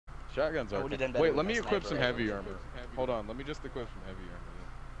Shotguns are. Wait, let me equip some heavy armor. Hold on, let me just equip some heavy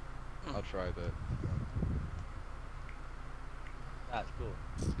armor. I'll try that. That's cool.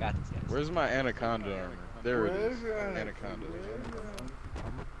 Got this, guys. Where's my anaconda armor? There it is. Anaconda.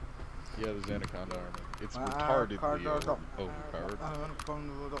 Yeah, there's anaconda armor. It's retardedly overpowered.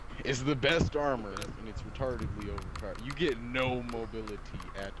 It's the best armor, and it's retardedly overpowered. You get no mobility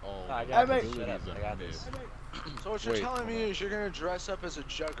at all. I got this. So what you're telling me is you're gonna dress up as a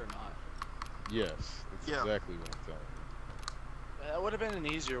juggernaut? Yes, that's exactly what I'm telling you. That would have been an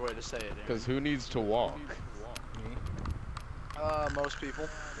easier way to say it. Because who needs to walk? Me. Most people.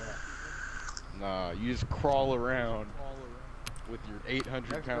 Nah, you just crawl around with your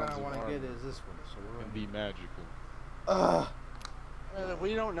 800 pounds of armor get is this one, so and be magical.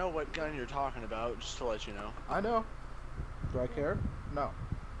 We don't know what gun you're talking about, just to let you know. I know. Do I care? No.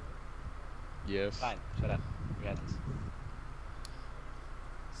 Yes. Fine, shut up. We got this.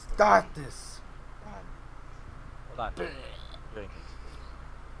 Start this. Hold on.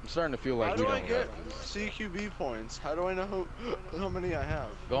 I'm starting to feel like we don't have get CQB points? How do I know how many I have?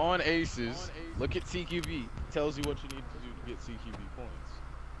 Go on Aces, look at CQB, tells you what you need to do to get CQB points.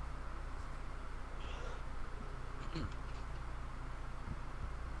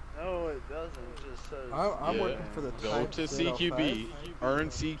 No, it doesn't. It just says. I'm working for the Go to CQB, earn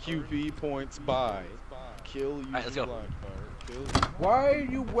CQB points by kill using let's go. blind fire. Kill. Why are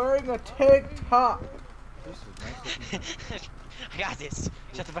you wearing a tank top? This is nice. I got this.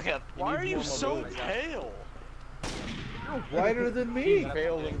 Shut the fuck up. Why are you so pale? You're whiter than me. He's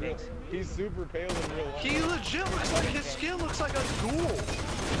pale in real. He's super pale in real life. He legit looks like his skin looks like a ghoul.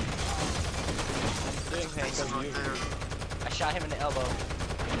 I shot him in the elbow.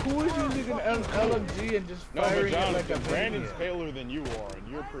 Who is using an LMG and just firing it like a Brandon's maniac? paler than you are, and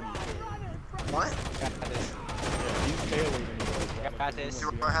you're pretty pale. What? Got this. Yeah, he's paler than you are. Got this. Do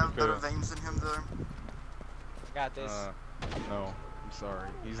I have better veins than him though? Got this. No, I'm sorry.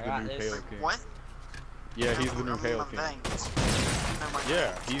 He's the new pale king. What? Yeah, he's the new pale king. Veins.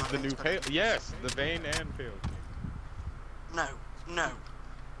 Yeah, he's the new pale. Yes, the vein and pale king. No, no.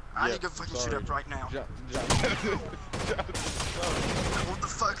 I need to go fucking shoot up right now. Hold the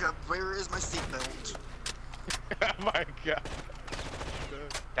fuck up. Where is my seatbelt? Oh my god.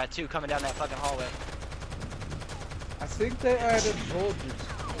 Got two coming down that fucking hallway. I think they added Bulges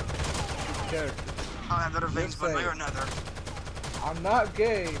to characters. I have better veins one way or another. I'm not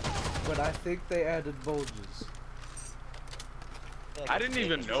gay, but I think they added Bulges. I didn't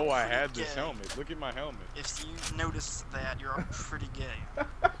even know I had this helmet. Look at my helmet. If you notice that, you're pretty gay.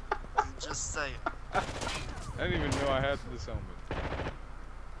 I'm just saying. I didn't even know I had this helmet.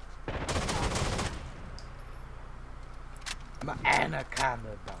 My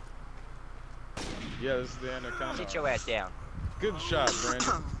anaconda dog. Yeah, this is the anaconda. Sit your ass down. Good shot,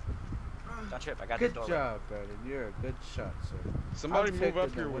 Brandon. Don't trip. I got Good the door. job, Brandon. You're a good shot, sir. Somebody move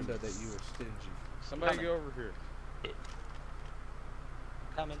up here. Window that you were stingy. Somebody go over here.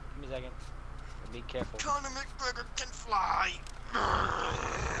 Coming. Give me a second. Be careful. Conor McGregor can fly.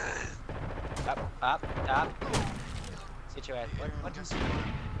 Up. Sit your ass. What?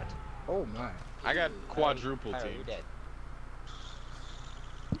 Oh my. I got quadruple Tyler, team. you're dead.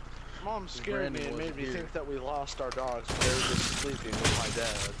 Mom scared me and made me think that we lost our dogs, but they were just sleeping with my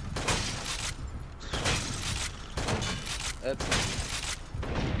dad. That's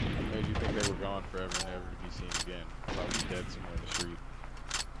made you think they were gone forever, never to be seen again. Probably dead somewhere in the street.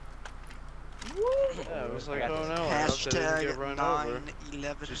 Yeah, it was like, oh no, I hope they didn't get run over.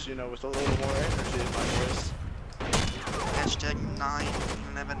 #911. Just, you know, with a little more energy in my voice.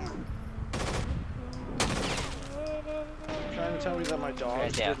 #911. Trying to tell me that my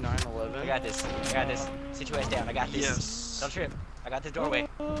dogs did 9/11. I got this. Sit your ass down. I got this. Yes. Don't trip. I got this doorway.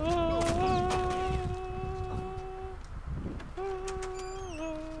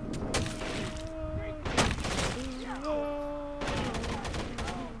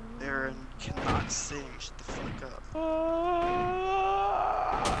 Aaron cannot sing. Shut the fuck up.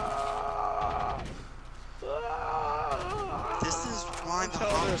 This is why the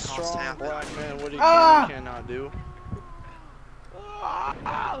Tell this Holocaust strong happened. black man what he can and cannot do.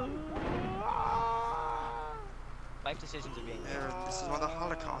 Life decisions are being made. Aaron, this is why the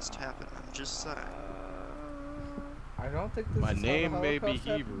Holocaust happened. I'm just saying. I don't think this My is how the name may be Holocaust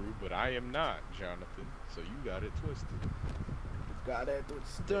happened. Hebrew, but I am not, Jonathan. So you got it twisted. Got it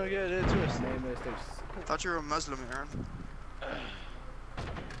twisted. Don't get it twisted. Name is this. I thought you were a Muslim, Aaron.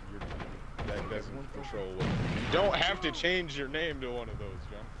 That doesn't control what. You don't have to change your name to one of those,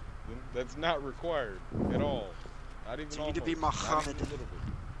 Jonathan. That's not required at all. Not even You need to be almost. Not even Muhammad. a little bit.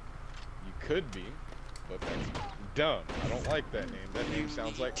 You could be, but that's dumb. I don't like that name. That name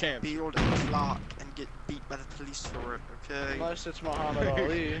sounds like cancer. Build a clock and get beat by the police for it, okay? Unless it's Muhammad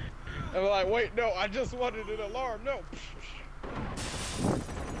Ali. I'm like, wait, no, I just wanted an alarm. No.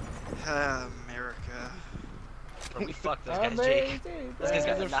 America. But we fucked those guys, Jake. Those guys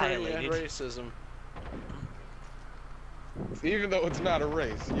got They're free and annihilated. racism. Even though it's not a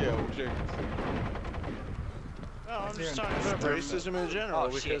race. Yeah, what Jacob said. No, I'm just talking about racism in general Oh,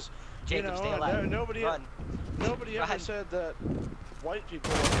 because shit. Jacob, you stay know alive. nobody Run. ever Run. said that white people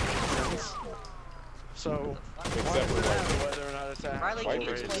are Christians. So why Except does it for matter whether or not it's Riley, actual can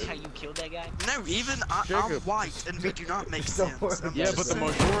you race? explain how you killed that guy? No, even I'm Jacob. white and we do not make Don't sense. worry I'm about Yeah, just but the saying.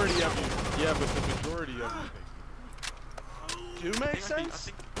 majority of you. Yeah, but the majority of you. Do make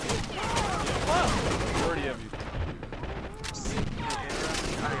sense? The majority of you.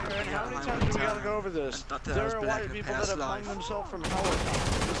 And how many times do we gotta go over this? I thought that I There was are black white in a people past that have hung life. themselves from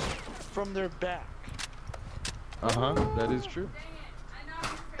helicopters from their back. That is true.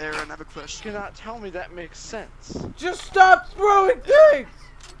 Aaron, I have a question. You cannot tell me that makes sense. Just stop throwing things!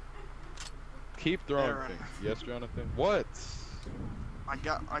 Keep throwing Aaron. things. Yes, Jonathan. What? I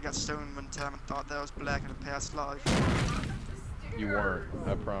got stoned one time and thought that I was black in a past life. You weren't.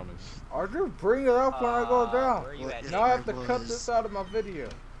 I promise. Arthur, bring it up when I go down. Where are you at, Now I Jake? have to cut this out of my video.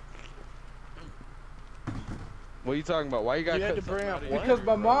 What are you talking about? Why you got You had cut to bring something up out of what? Because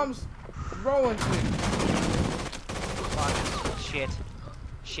my mom's throwing things. Fuck. Shit.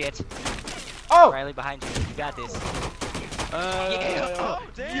 Shit. Oh! Riley, behind you. You got this. Yeah. Oh,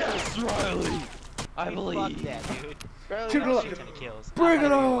 damn! Yes, Riley. I Dude, believe. fuck that, dude. Barely Shoot I it got up. a shit ton of kills. Bring I'm it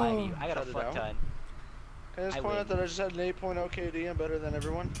not even gonna lie to on. you. I got a Cut it fuck out. ton. Can I just I point out win. that I just had an 8.0 KD and better than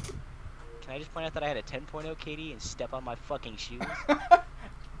everyone? Can I just point out that I had a 10.0 KD and step on my fucking shoes?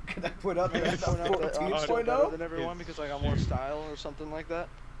 Can I put out that I had Point a out that I'm still better 14.0? than everyone because I got more style or something like that?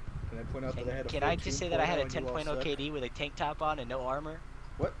 Can I point out that I had a Can I just say that I had a 14.0 and you 10.0 all suck? KD with a tank top on and no armor?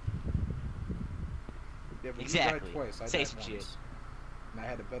 What? Yeah, but Exactly. You died twice. I Say died some once. shit. And I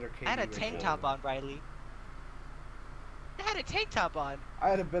had a better KD I had a ratio tank than top you. on, Riley. I had a tank top on. I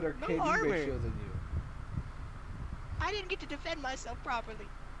had a better No KD armor. ratio than you. I didn't get to defend myself properly.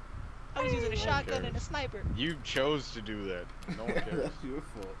 I was using a shotgun and a sniper. You chose to do that. No one cares. That's your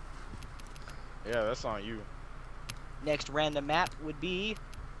fault. Yeah, that's on you. Next random map would be.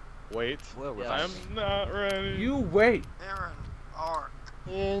 Wait. Well, we're I'm not ready. You wait. Aaron, Ark.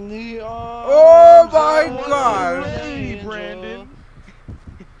 In the arms Oh my of God. an Hey, angel. Brandon.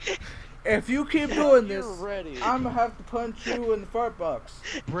 If you keep doing this, You're ready. I'm gonna have to punch you in the fart box.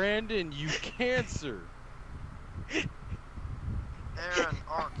 Brandon, you cancer. Aaron,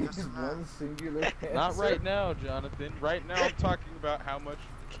 Ark, yes or no? One singular answer. Not right now, Jonathan. Right now, I'm talking about how much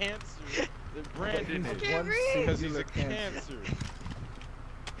cancer that Brandon But he's is. one Because he's singular a cancer.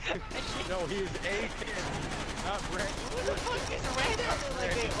 No, he is a cancer, not Brandon. Who the fuck is random?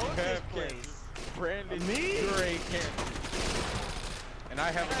 Like they own You this have place. cancer. Brandon, Me? you're a cancer. And I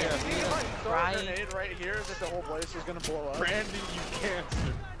have a Hey, cancer. if you like throw a Brian. grenade right here that the whole place is gonna blow up. Brandon, you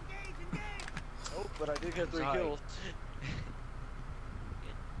cancer. Nope, but I did get 3 Sorry. kills.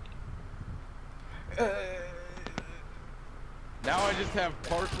 Now I just have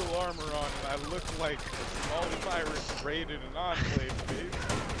partial armor on and I look like a small virus raided an enclave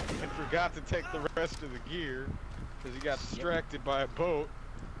base and forgot to take the rest of the gear because he got distracted by a boat.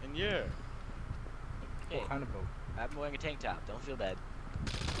 And yeah. Hey, What kind of boat? I'm wearing a tank top. Don't feel bad.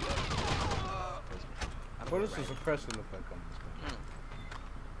 What does the suppressor look like on this gun?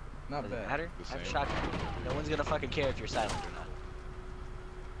 Not Does it bad. matter? The I have a same. shotgun. No one's gonna fucking care if you're silent or not.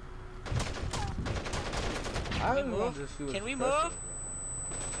 I Can we wanted move? to see what Can we suppressor move? looked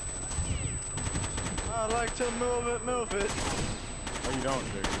I like to move it, move it. Oh, you don't,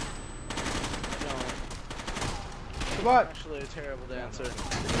 Jake. No, like. Come on. actually a terrible dancer.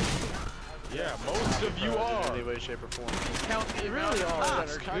 Yeah, most of you In are. any way, shape, or form. Count the You amount really of are. us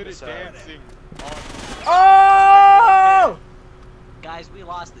That's that are kinda good at sad. dancing on. Oh! Guys, we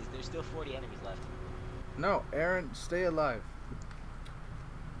lost this. There's still 40 enemies left. No, Aaron, stay alive.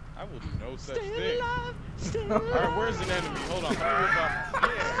 I will do no such thing. Alright, where's an enemy? Hold on.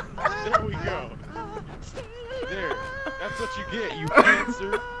 Yeah, there we go. There. That's what you get, you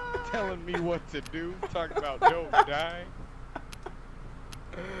cancer. Telling me what to do. Talking about don't die.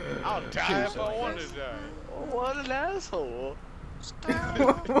 I'll die if I want to die. What an asshole.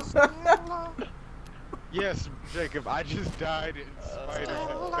 Yes, Jacob, I just died in spite of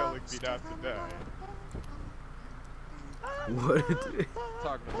him telling me not to die. What is it?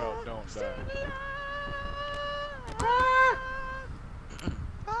 Talking about don't die.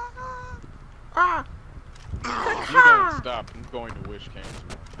 If you don't stop, I'm going to wish cancer.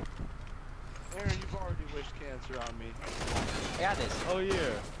 Aaron, you've already wished cancer on me. I got this. Oh yeah.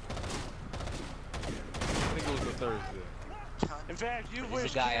 I think it was a Thursday. In fact, you've There's a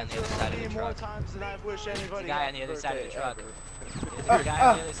wished guy on the cancer other side on of me the more truck. times than I've wished anybody. There's a guy on the happy other side of the birthday truck. ever. There's a guy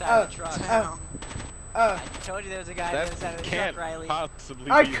on the other side of the truck. Damn. I told you there was a guy on the That other side of the can't truck, Riley. possibly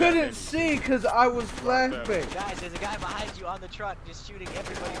I be that couldn't many. see because I was flashbang. Guys, there's a guy behind you on the truck just shooting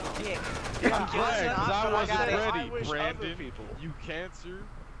everybody with dick. I'm glad, because I wasn't got it. I ready, wish other Brandon. people. You cancer?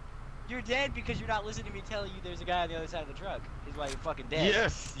 You're dead because you're not listening to me tell you there's a guy on the other side of the truck. Is why you're fucking dead.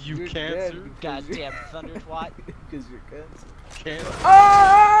 Yes, you You're cancer. dead because Goddamn thunder twat. Because you're cancer. Cancer.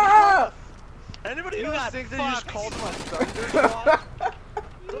 Ah! Anybody You else got think that you just fucked. called him a thunder twat?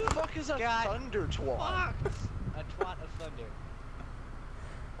 The fuck is a got thunder twat? A twat of thunder.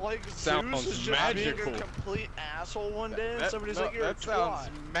 Like Sounds Zeus is just being magical. a complete asshole one day, and somebody's no, like, "You're a that sounds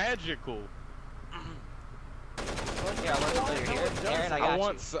twat." magical. Here, I'll let you here. Aaron, I got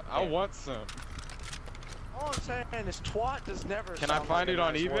you. I want some. All I'm saying is twat does never. Can I sound find like it a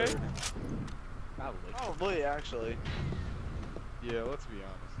on nice eBay? word. Probably. Probably, actually. Yeah, let's be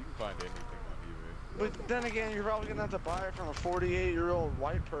honest. You can find anything on But then again, you're probably gonna have to buy it from a 48-year-old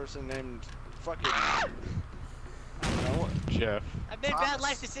white person named fucking. eBay. No, Jeff. I made bad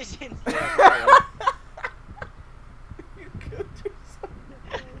life decisions.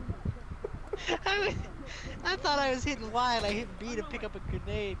 I thought I was hitting Y and I hit B to pick up a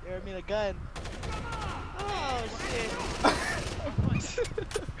grenade, or I mean a gun. Oh shit.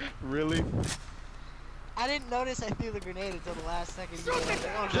 Really? I didn't notice I threw the grenade until the last second.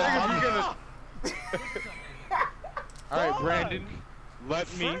 Oh, Jacob, you're gonna. Alright, Brandon. Let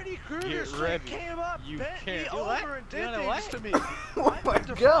me Freddy Krueger get straight ready. came up, You bent me can't. over, and You did wanna things what? to me. Oh I've my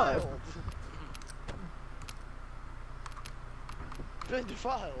been God. defiled. Been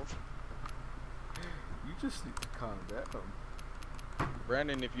defiled. You just need to calm down.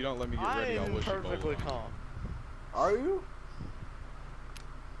 Brandon, if you don't let me get I ready, I'll am wish you perfectly both. calm. Are you?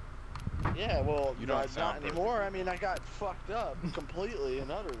 Yeah, well, You don't not sound anymore. I mean, I got fucked up completely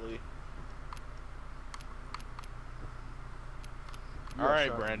and utterly. Alright,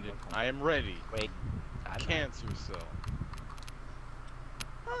 Yes, Brandon. I am ready. Wait. I'm not. Cancer cell.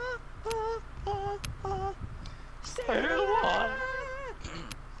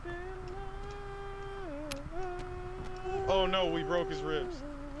 Oh no, we broke his ribs.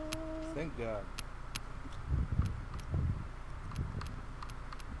 Thank God.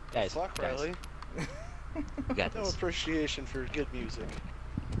 Guys, Fuck, guys, Riley. you got No this. appreciation for good music.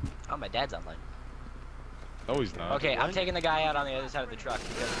 Oh, my dad's online. No, he's not. Okay, I'm taking the guy out on the other side of the truck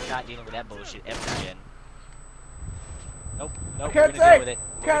because we're not dealing with that bullshit ever again. Nope, nope, Can't we're gonna deal see. with it.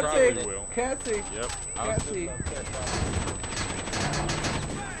 We're Can't gonna deal see. with it. Will. Can't see. Yep. Can't see.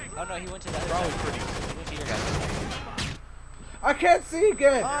 Oh no, he went to the other Probably side. pretty. He went to your guys. I can't see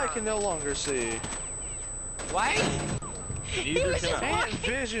again. I can no longer see. Why? Neither was can just I. Ain't walking-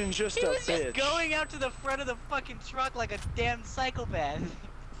 vision just He a was bitch. just going out to the front of the fucking truck like a damn psychopath.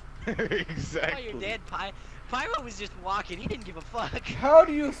 Oh, Exactly. you're dead, Pyro was just walking. He didn't give a fuck. How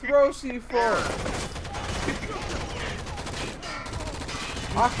do you throw C4?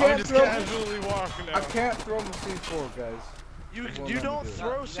 I I'm can't just throw. casually walking I out. can't throw my C4, guys. You Won't you let me don't do it. throw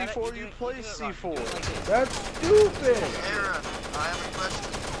You gotta- C4, do you it- play do it wrong. C4. Do it like this. That's stupid. Aaron, I have a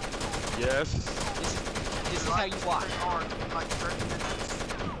question. Yes. This is how you walk. Hard, like 30 minutes.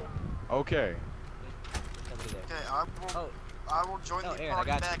 Okay. Over there. Okay, Oh, I will join Oh, the Aaron, I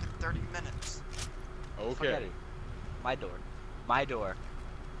party got back in 30 minutes. forget Okay. it. My door. My door.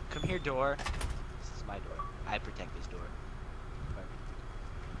 Come here, door. This is my door. I protect this door.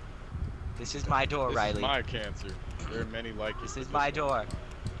 This is my door, This Riley. is my cancer. There are many like it. This but is my one- door.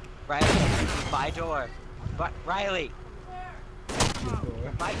 Riley, this is my door. Riley,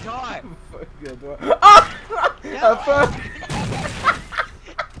 my door. Fuck your door. Ah! No.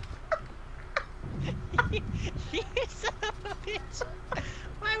 I You son of a bitch.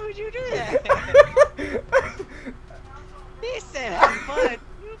 Why would you do that? He said have fun.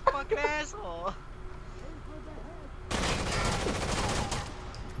 You fucking asshole.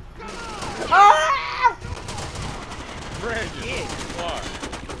 Ah! Brandon, Kid. why?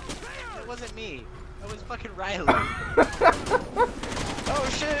 That wasn't me. That was fucking Riley. Oh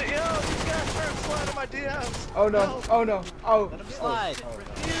shit, yo, these guys started sliding my DMs. Oh no! Oh no! Oh! Let him slide. Oh,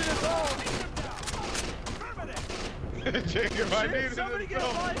 Needed his own. Jacob, I Shit, needed somebody it get a so.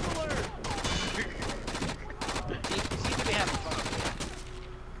 life alert. Seem to be having fun.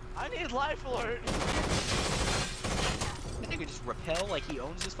 I need life alert. I think we just repel like he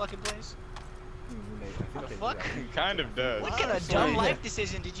owns this fucking place. What the fuck? He kind of does. What kind of Honestly, dumb life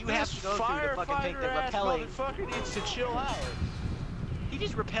decision did you have This to go through to fucking think firefighter that ass repelling? motherfucker needs to chill out. He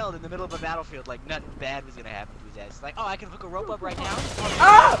just repelled in the middle of a battlefield like nothing bad was gonna happen to his ass. It's like, oh, I can hook a rope up right now?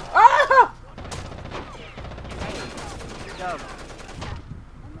 Ah! Ah! You're dumb.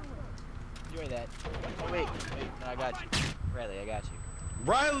 Enjoy that. Oh, wait. No, I got you. Riley, I got you.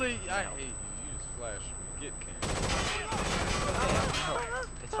 Riley, I hate you. You just flashed me. Get canceled. Oh,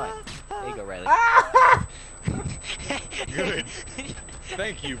 it's fine. There you go, Riley. Ah! Good.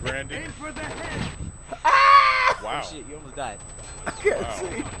 Thank you, Brandon. Aim for the head. Ah! Wow. Oh, shit, you almost died. I can't Wow.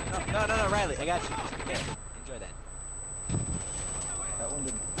 see. No, Riley, I got you. It's okay. Enjoy that. That one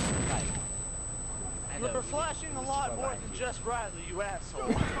didn't. Fine. I know. You're flashing a lot more than just Riley, you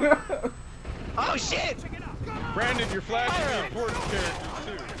asshole. Oh, shit! Brandon, you're flashing the important characters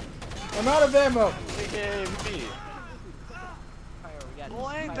too. I'm out of ammo. AKA me. Fire, we got Well,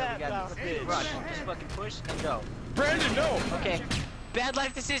 this. ain't Fire, that we got about this. a bitch? Run. Just fucking push and go. Brandon, no! Okay. Bad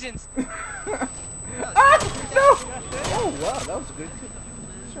life decisions. Ah! No! Oh wow, that was a good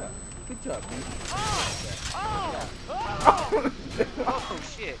shot. Good job, dude. Oh,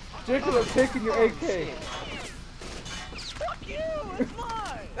 shit. Jacob, I'm taking your AK. Shit. Fuck you! It's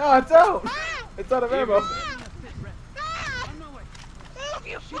mine! Oh, it's out! It's out of ammo. Move,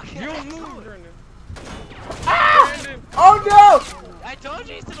 you fucking You don't asshole. move, Brandon. Ah! Brandon! Oh no! I told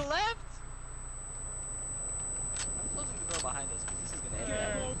you he's to the left. I'm closing the door behind us because this is gonna end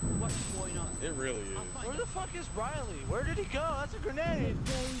bad. It really is. Where the fuck is Riley? Where did he go? That's a grenade!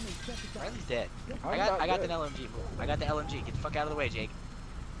 Riley's dead. I'm I not got the dead. LMG. Move. I got the LMG. Get the fuck out of the way, Jake.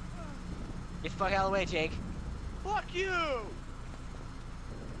 Get the fuck out of the way, Jake. Fuck you!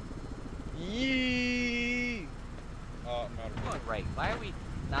 Yee! I'm out We're of going right. Why are we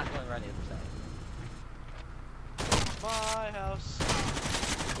not going around the other side? My house.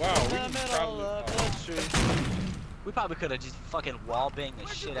 Wow, we In the can middle probably. of the street. We probably could have just fucking wall banged the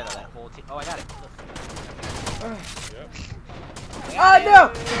shit out of that whole team. Oh, I got it. Look. Yep. Oh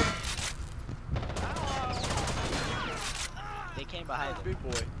no! They came behind him. Big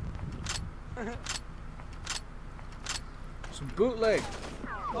boy. Some bootleg.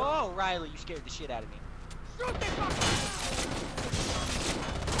 Oh, Riley, you scared the shit out of me.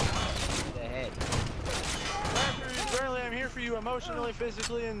 The head. Riley, I'm here for you emotionally,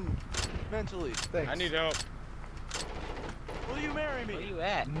 physically, and mentally. Thanks. I need help. Will you marry Where are me? you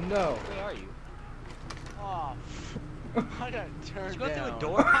at? No. Where are you? Oh, I got Did turned you go down. through a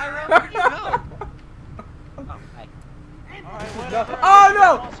door, Pyro? Where did you go? Oh, hi. Alright, No. whatever. Oh,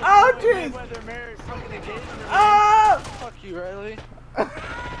 no! Also, Oh, Floyd jeez! Mayweather married fucking engagement. Ah! Fuck you, Riley.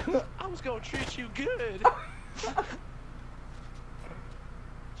 I was gonna treat you good.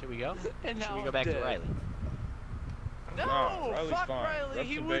 Should we go? And now Should we I'm go back dead. to Riley? No, No, Riley's fuck fine. Riley. Rub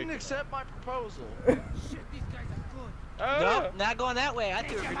He some wouldn't bacon. accept my proposal. Ah! Nope, not going that way. I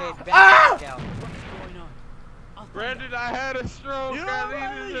threw a grenade back. Ah! Down. Brandon, I had a stroke. You know, I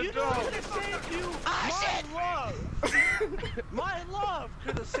Riley, needed you a know what dog. could have saved you? Ah, my shit! love. My love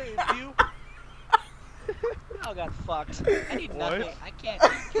could have saved you. Oh, got fucked. I need What? nothing. I can't.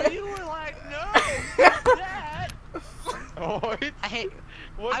 But you were like, no, Dad. What? I hate.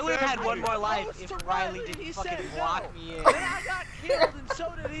 What's I would have had happening? one more life proposed if to Riley Riley, didn't he fucking said block no. me in. Then I got killed, and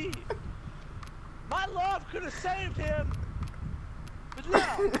so did he. My love could have saved him. But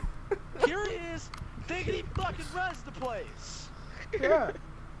no. Here he is, thinking he fucking runs the place. Yeah.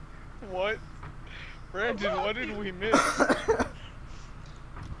 What? Brandon, what did we miss?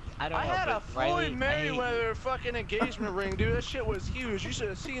 I don't I know. had a but Floyd Riley, I hate you. Mayweather fucking engagement ring, dude. That shit was huge. You should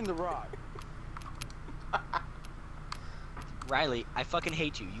have seen the rock. Riley, I fucking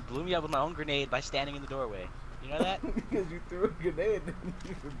hate you. You blew me up with my own grenade by standing in the doorway. You know that? Because you threw a grenade and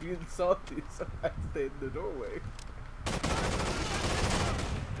you were being salty, so I stayed in the doorway.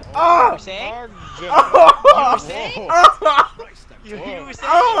 You Ah! were saying? Oh, You were saying? Ah! You were saying?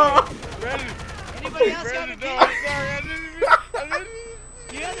 Ah! Brandon, Anybody else got Brandon, an no, opinion? I'm sorry. I didn't.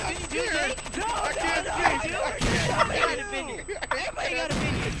 You got an opinion too, Jake? No, I can't see. Everybody got an opinion. Everybody got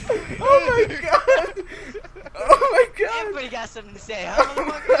opinions. Oh my god! Oh my god! Everybody got something to say, huh, Oh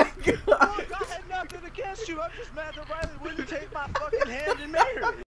motherfucker? my god! Look, I had nothing against you. I'm just mad that Riley wouldn't take my fucking hand and marry me.